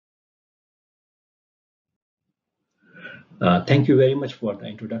Thank you very much for the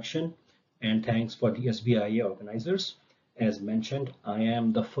introduction, and thanks for the SBIA organizers. As mentioned, I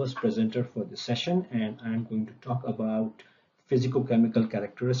am the first presenter for this session, and I'm going to talk about physicochemical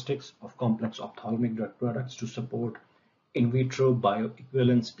characteristics of complex ophthalmic drug products to support in vitro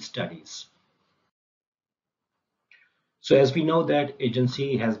bioequivalence studies. So as we know that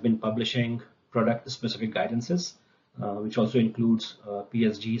agency has been publishing product-specific guidances, which also includes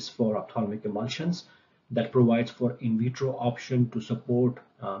PSGs for ophthalmic emulsions that provides for in vitro option to support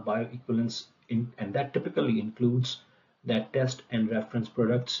bioequivalence, and that typically includes that test and reference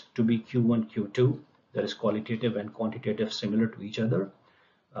products to be Q1, Q2, that is qualitative and quantitative similar to each other.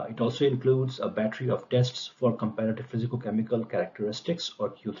 It also includes a battery of tests for comparative physicochemical characteristics or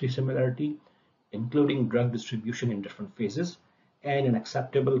Q3 similarity, including drug distribution in different phases, and an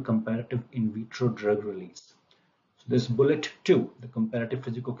acceptable comparative in vitro drug release. So this bullet 2, the comparative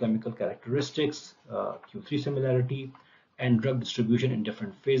physicochemical characteristics, Q3 similarity, and drug distribution in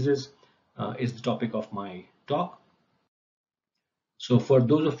different phases is the topic of my talk. So for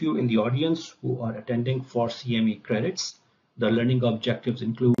those of you in the audience who are attending for CME credits, the learning objectives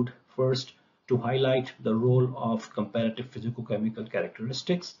include first, to highlight the role of comparative physicochemical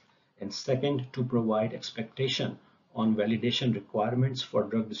characteristics, and second, to provide expectation on validation requirements for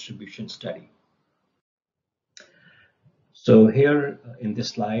drug distribution study. So here in this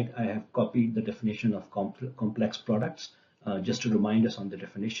slide, I have copied the definition of complex products just to remind us on the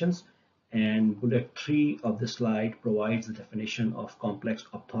definitions. And bullet 3 of the slide provides the definition of complex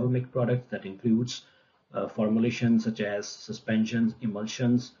ophthalmic products that includes formulations such as suspensions,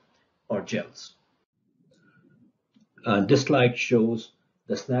 emulsions, or gels. This slide shows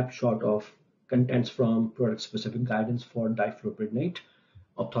the snapshot of contents from product-specific guidance for difluprednate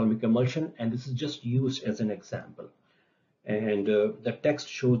ophthalmic emulsion, and this is just used as an example. And the text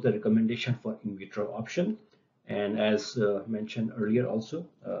shows the recommendation for in vitro option. And as mentioned earlier also,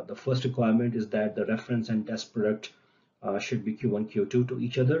 the first requirement is that the reference and test product should be Q1, Q2 to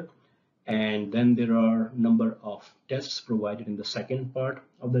each other. And then there are a number of tests provided in the second part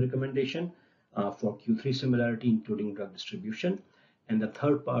of the recommendation for Q3 similarity, including drug distribution. And the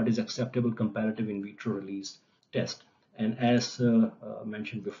third part is acceptable comparative in vitro release test. And as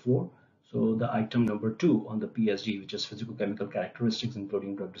mentioned before, so the item number 2 on the PSG, which is physicochemical characteristics,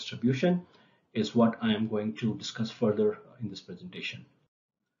 including drug distribution, is what I am going to discuss further in this presentation.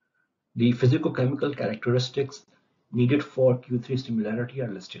 The physicochemical characteristics needed for Q3 similarity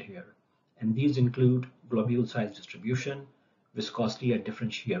are listed here. And these include globule size distribution, viscosity at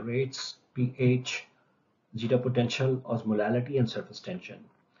different shear rates, pH, zeta potential, osmolality, and surface tension.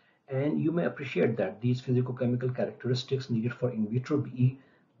 And you may appreciate that these physicochemical characteristics needed for in vitro BE,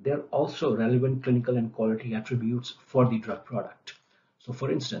 they're also relevant clinical and quality attributes for the drug product. So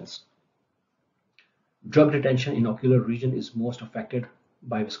for instance, drug retention in ocular region is most affected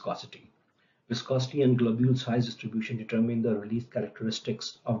by viscosity. Viscosity and globule size distribution determine the release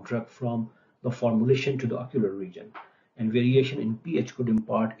characteristics of drug from the formulation to the ocular region, and variation in pH could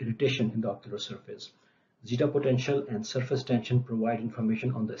impart irritation in the ocular surface. Zeta potential and surface tension provide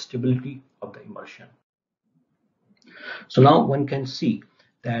information on the stability of the emulsion. So now one can see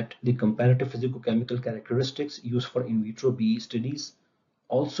that the comparative physicochemical characteristics used for in vitro BE studies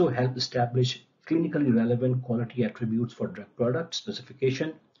also help establish clinically relevant quality attributes for drug product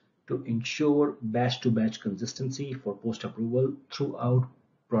specification to ensure batch-to-batch consistency for post-approval throughout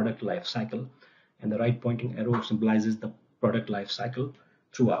product life cycle. And the right pointing arrow symbolizes the product life cycle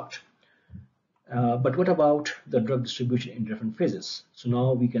throughout. But what about the drug distribution in different phases? So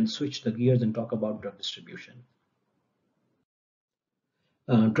now we can switch the gears and talk about drug distribution.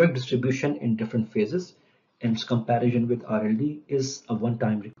 Drug distribution in different phases and its comparison with RLD is a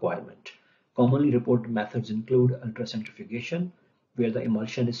one-time requirement. Commonly reported methods include ultracentrifugation, where the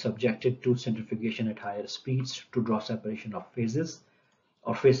emulsion is subjected to centrifugation at higher speeds to draw separation of phases,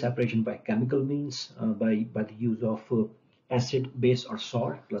 or phase separation by chemical means by the use of acid, base, or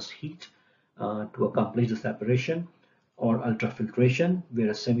salt plus heat to accomplish the separation, or ultrafiltration, where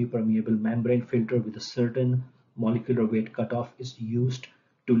a semi-permeable membrane filter with a certain molecular weight cutoff is used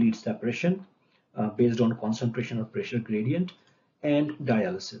to lead separation based on concentration or pressure gradient, and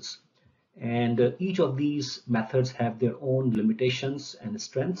dialysis. And each of these methods have their own limitations and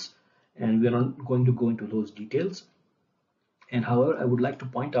strengths, and we're not going to go into those details. And however, I would like to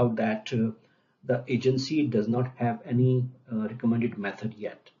point out that the agency does not have any recommended method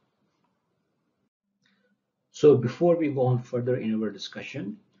yet. So before we go on further in our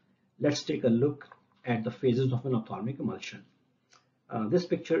discussion, let's take a look at the phases of an ophthalmic emulsion. This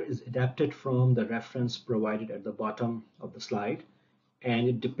picture is adapted from the reference provided at the bottom of the slide, and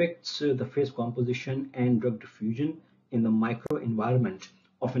it depicts the phase composition and drug diffusion in the microenvironment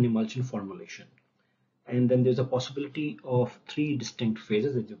of an emulsion formulation. And then there's a possibility of three distinct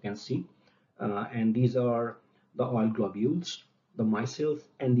phases, as you can see, and these are the oil globules, the micelles,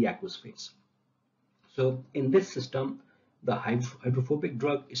 and the aqueous phase. So in this system, the hydrophobic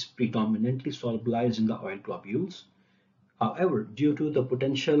drug is predominantly solubilized in the oil globules. However, due to the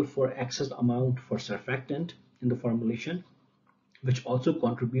potential for excess amount for surfactant in the formulation, which also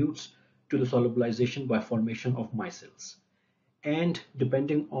contributes to the solubilization by formation of micelles. And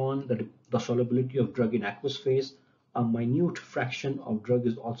depending on the solubility of drug in aqueous phase, a minute fraction of drug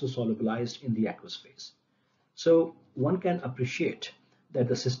is also solubilized in the aqueous phase. So one can appreciate that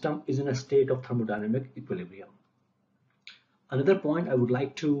the system is in a state of thermodynamic equilibrium. Another point I would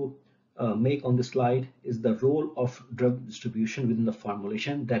like to make on this slide is the role of drug distribution within the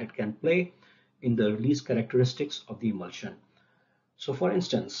formulation that it can play in the release characteristics of the emulsion. So for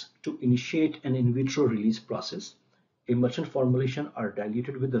instance, to initiate an in vitro release process, emulsion formulation are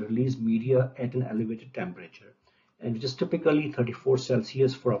diluted with the release media at an elevated temperature, and which is typically 34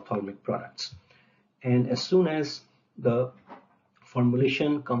 Celsius for ophthalmic products. And as soon as the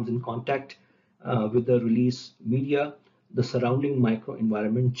formulation comes in contact with the release media, the surrounding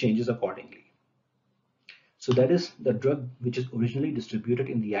microenvironment changes accordingly. So that is, the drug which is originally distributed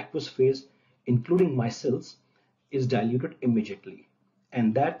in the aqueous phase, including micelles, is diluted immediately,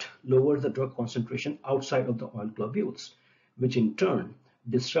 and that lowers the drug concentration outside of the oil globules, which in turn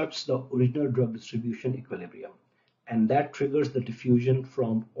disrupts the original drug distribution equilibrium, and that triggers the diffusion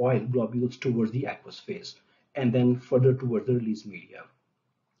from oil globules towards the aqueous phase and then further towards the release media.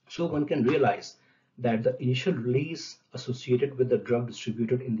 So one can realize that the initial release associated with the drug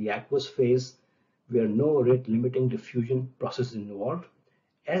distributed in the aqueous phase, where no rate limiting diffusion process is involved,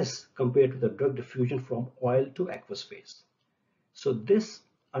 as compared to the drug diffusion from oil to aqueous phase. So this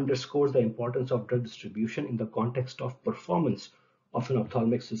underscores the importance of drug distribution in the context of performance of an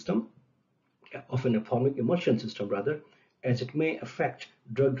ophthalmic system, of an ophthalmic emulsion system rather, as it may affect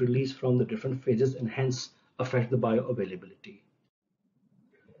drug release from the different phases and hence affect the bioavailability.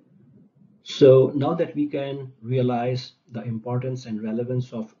 So now that we can realize the importance and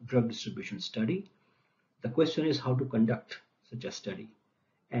relevance of drug distribution study, the question is how to conduct such a study.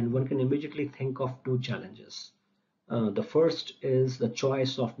 And one can immediately think of two challenges. The first is the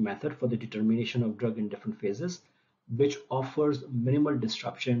choice of method for the determination of drug in different phases, which offers minimal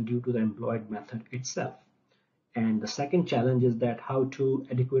disruption due to the employed method itself. And the second challenge is that how to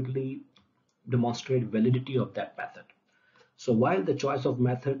adequately demonstrate validity of that method. So while the choice of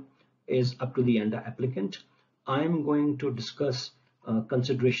method is up to the end applicant, I'm going to discuss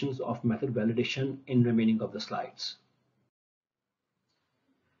considerations of method validation in remaining of the slides.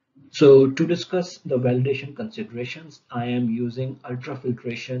 So to discuss the validation considerations, I am using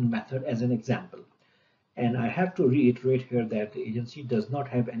ultrafiltration method as an example. And I have to reiterate here that the agency does not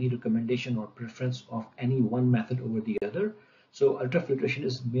have any recommendation or preference of any one method over the other. So ultrafiltration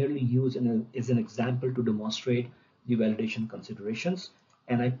is merely used as an example to demonstrate the validation considerations.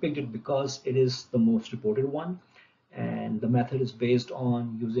 And I picked it because it is the most reported one. And the method is based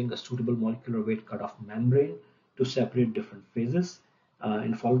on using a suitable molecular weight cutoff membrane to separate different phases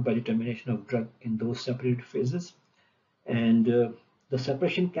and followed by determination of drug in those separated phases. And the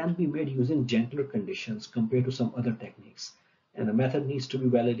separation can be made using gentler conditions compared to some other techniques. And the method needs to be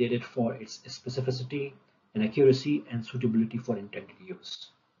validated for its specificity and accuracy and suitability for intended use.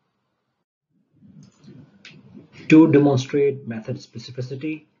 To demonstrate method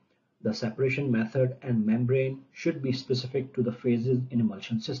specificity, the separation method and membrane should be specific to the phases in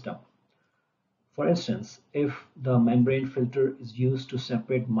emulsion system. For instance, if the membrane filter is used to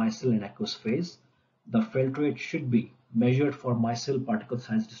separate micelle in aqueous phase, the filtrate should be measured for micelle particle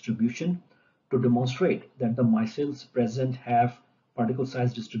size distribution to demonstrate that the micelles present have particle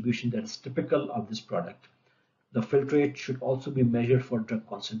size distribution that is typical of this product. The filtrate should also be measured for drug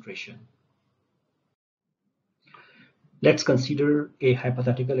concentration. Let's consider a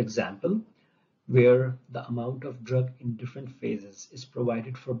hypothetical example where the amount of drug in different phases is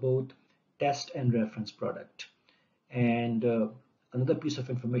provided for both test and reference product. And another piece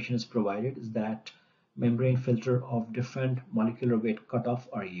of information is provided is that membrane filter of different molecular weight cutoff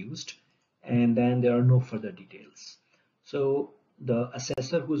are used, and then there are no further details. So the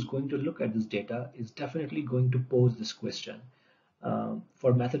assessor who is going to look at this data is definitely going to pose this question.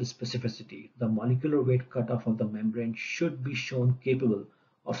 For method specificity, the molecular weight cutoff of the membrane should be shown capable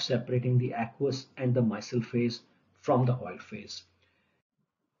of separating the aqueous and the micelle phase from the oil phase.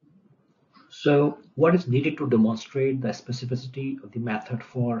 So what is needed to demonstrate the specificity of the method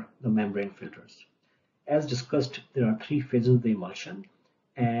for the membrane filters? As discussed, there are three phases of the emulsion,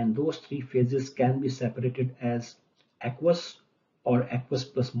 and those three phases can be separated as aqueous or aqueous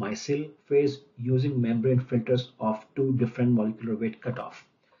plus micelle phase using membrane filters of two different molecular weight cutoff.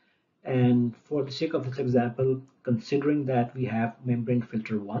 And for the sake of this example, considering that we have membrane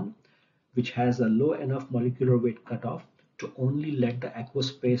filter 1, which has a low enough molecular weight cutoff to only let the aqueous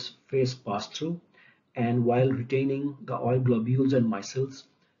phase pass through, and while retaining the oil globules and micelles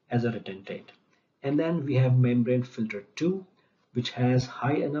as a retentate. And then we have membrane filter 2, which has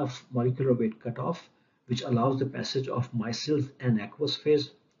high enough molecular weight cutoff, which allows the passage of micelles and aqueous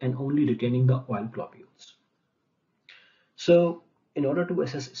phase and only retaining the oil globules. So in order to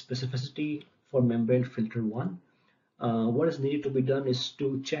assess specificity for membrane filter 1, what is needed to be done is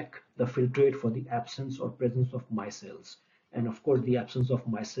to check the filtrate for the absence or presence of micelles. And of course, the absence of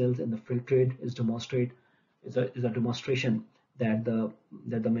micelles in the filtrate is a demonstration that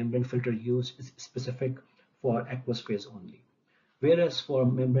the membrane filter used is specific for aqueous phase only. Whereas for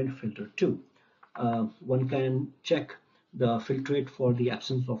membrane filter 2, one can check the filtrate for the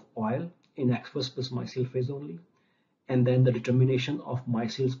absence of oil in aqueous plus micelle phase only, and then the determination of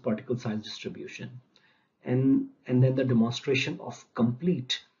micelles particle size distribution, and then the demonstration of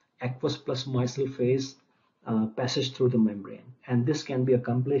complete aqueous plus micelle phase passage through the membrane. And this can be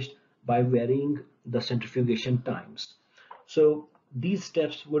accomplished by varying the centrifugation times. So these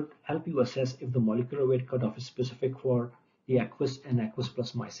steps would help you assess if the molecular weight cutoff is specific for the aqueous and aqueous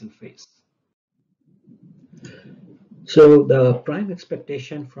plus micelle phase. So the prime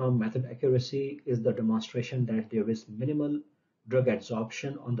expectation from method accuracy is the demonstration that there is minimal drug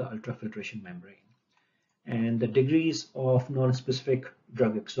adsorption on the ultrafiltration membrane. And the degrees of non-specific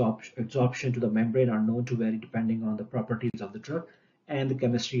drug adsorption to the membrane are known to vary depending on the properties of the drug and the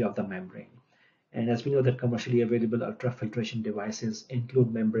chemistry of the membrane. And as we know that commercially available ultrafiltration devices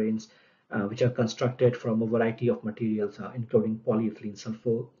include membranes which are constructed from a variety of materials, including polyethylene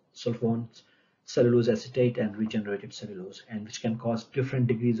sulfones, cellulose acetate, and regenerated cellulose, and which can cause different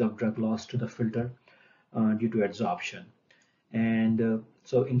degrees of drug loss to the filter due to adsorption. And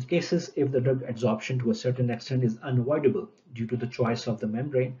so in cases if the drug adsorption to a certain extent is unavoidable due to the choice of the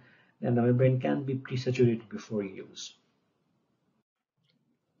membrane, then the membrane can be presaturated before use.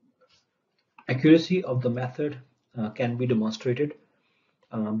 Accuracy of the method can be demonstrated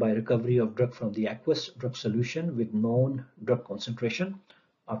by recovery of drug from the aqueous drug solution with known drug concentration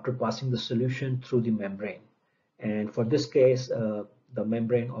after passing the solution through the membrane. And for this case, the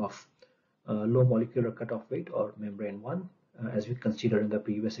membrane of low molecular cutoff weight, or membrane 1, as we considered in the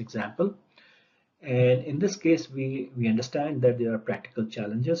previous example. And in this case, we understand that there are practical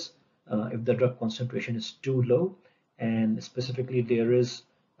challenges if the drug concentration is too low, and specifically there is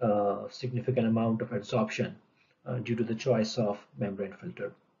a significant amount of adsorption due to the choice of membrane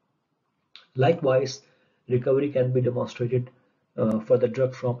filter. Likewise, recovery can be demonstrated for the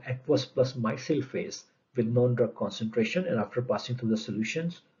drug from aqueous plus micelle phase with known drug concentration and after passing through the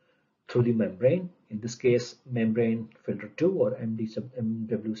solutions through the membrane, in this case membrane filter 2 or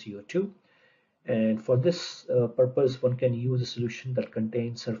MWCO2. And for this purpose, one can use a solution that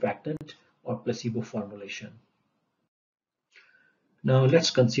contains surfactant or placebo formulation. Now let's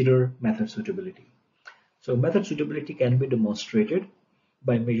consider method suitability. So method suitability can be demonstrated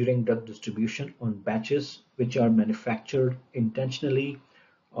by measuring drug distribution on batches which are manufactured intentionally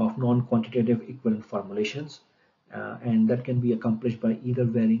of non-quantitative equivalent formulations, and that can be accomplished by either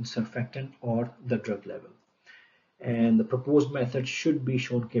varying surfactant or the drug level. And the proposed method should be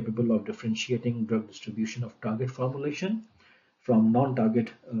shown capable of differentiating drug distribution of target formulation from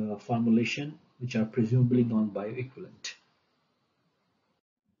non-target formulation, which are presumably non-bioequivalent.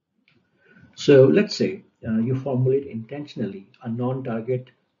 So let's say you formulate intentionally a non-target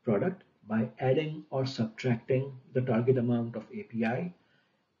product by adding or subtracting the target amount of API.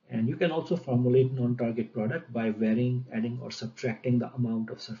 And you can also formulate non-target product by varying, adding, or subtracting the amount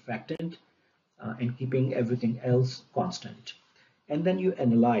of surfactant and keeping everything else constant. And then you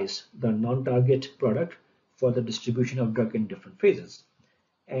analyze the non-target product for the distribution of drug in different phases.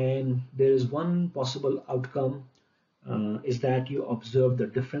 And there is one possible outcome is that you observe the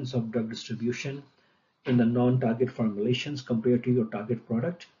difference of drug distribution in the non-target formulations compared to your target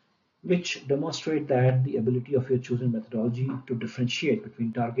product, which demonstrate that the ability of your chosen methodology to differentiate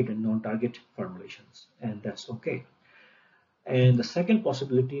between target and non-target formulations, and that's okay. And the second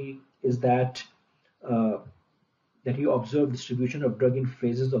possibility is that that you observe distribution of drug in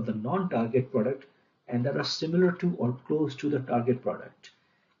phases of the non-target product and that are similar to or close to the target product.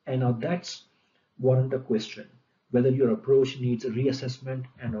 And now that's warrant a question whether your approach needs a reassessment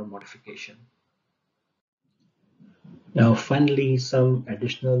and or modification. Now finally, some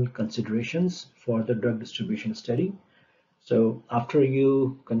additional considerations for the drug distribution study. So after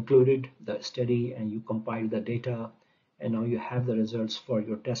you concluded the study and you compiled the data and now you have the results for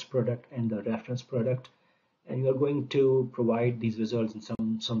your test product and the reference product, and you are going to provide these results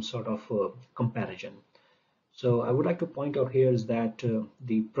in some sort of comparison. So I would like to point out here is that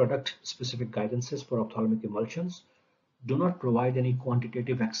the product specific guidances for ophthalmic emulsions do not provide any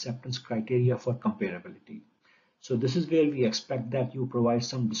quantitative acceptance criteria for comparability. So this is where we expect that you provide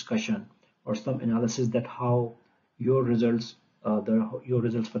some discussion or some analysis that how your results for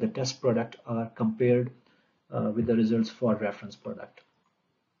the test product are compared with the results for reference product.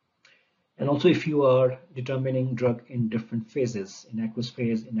 And also, if you are determining drug in different phases, in aqueous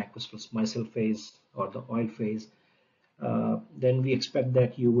phase, in aqueous plus micelle phase, or the oil phase, then we expect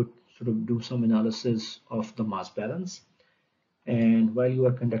that you would sort of do some analysis of the mass balance. And while you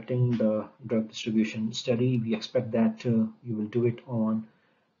are conducting the drug distribution study, we expect that you will do it on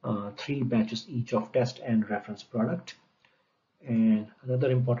 3 batches each of test and reference product. And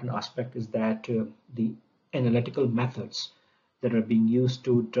another important aspect is that the analytical methods that are being used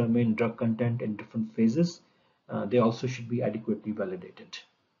to determine drug content in different phases, they also should be adequately validated.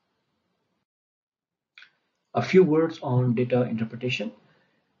 A few words on data interpretation.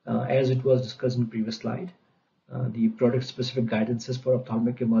 As it was discussed in the previous slide, the product-specific guidances for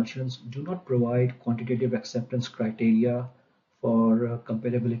ophthalmic emulsions do not provide quantitative acceptance criteria for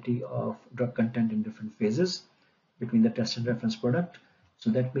comparability of drug content in different phases between the test and reference product.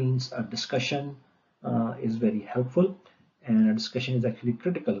 So that means a discussion is very helpful, and a discussion is actually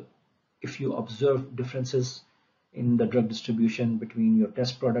critical if you observe differences in the drug distribution between your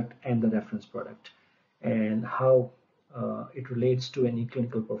test product and the reference product, and how it relates to any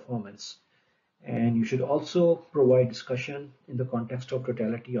clinical performance. And you should also provide discussion in the context of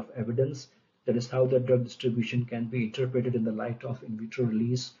totality of evidence, that is how the drug distribution can be interpreted in the light of in vitro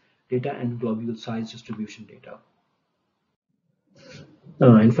release data and globule size distribution data.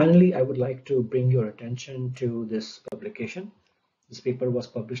 And finally, I would like to bring your attention to this publication. This paper was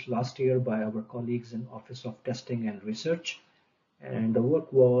published last year by our colleagues in Office of Testing and Research, and the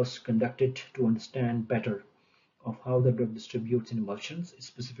work was conducted to understand better of how the drug distributes in emulsions,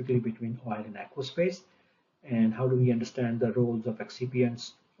 specifically between oil and aqueous phase, and how do we understand the roles of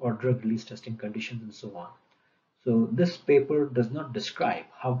excipients or drug release testing conditions and so on. So this paper does not describe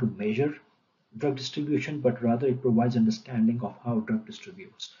how to measure drug distribution, but rather it provides understanding of how drug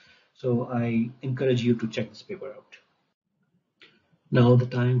distributes. So I encourage you to check this paper out. Now the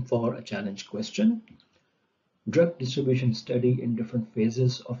time for a challenge question. Drug distribution study in different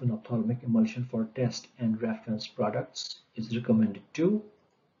phases of an ophthalmic emulsion for test and reference products is recommended to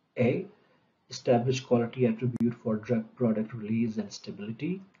A. Establish quality attribute for drug product release and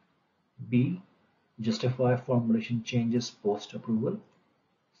stability. B. Justify formulation changes post-approval.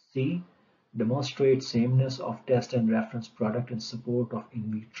 C. Demonstrate sameness of test and reference product in support of in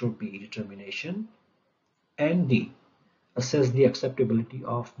vitro BE determination. And D. Assess the acceptability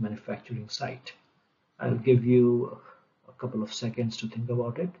of manufacturing site. I'll give you a couple of seconds to think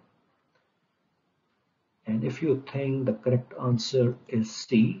about it. And if you think the correct answer is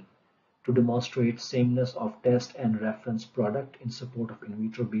C, to demonstrate sameness of test and reference product in support of in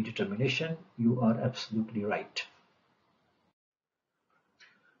vitro BE determination, you are absolutely right.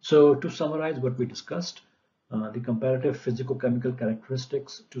 So to summarize what we discussed, the comparative physicochemical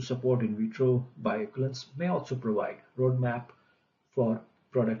characteristics to support in vitro bioequivalence may also provide roadmap for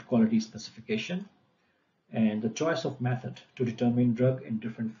product quality specification. And the choice of method to determine drug in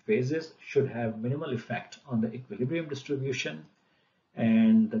different phases should have minimal effect on the equilibrium distribution,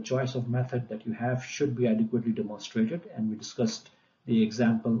 and the choice of method that you have should be adequately demonstrated, and we discussed the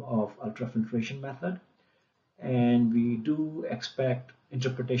example of ultrafiltration method. And we do expect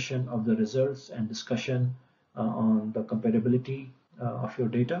interpretation of the results and discussion on the comparability of your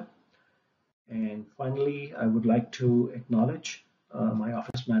data. And finally, I would like to acknowledge my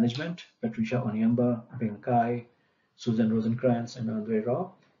office management, Patricia Onyemba, Ben Kai, Susan Rosenkrantz, and Andre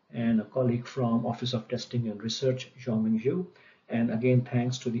Rao, and a colleague from Office of Testing and Research, Xiaoming Zhu. And again,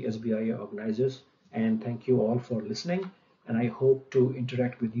 thanks to the SBIA organizers, and thank you all for listening. And I hope to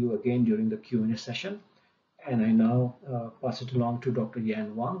interact with you again during the Q&A session. And I now pass it along to Dr.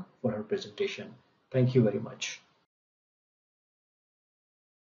 Yan Wang for her presentation. Thank you very much.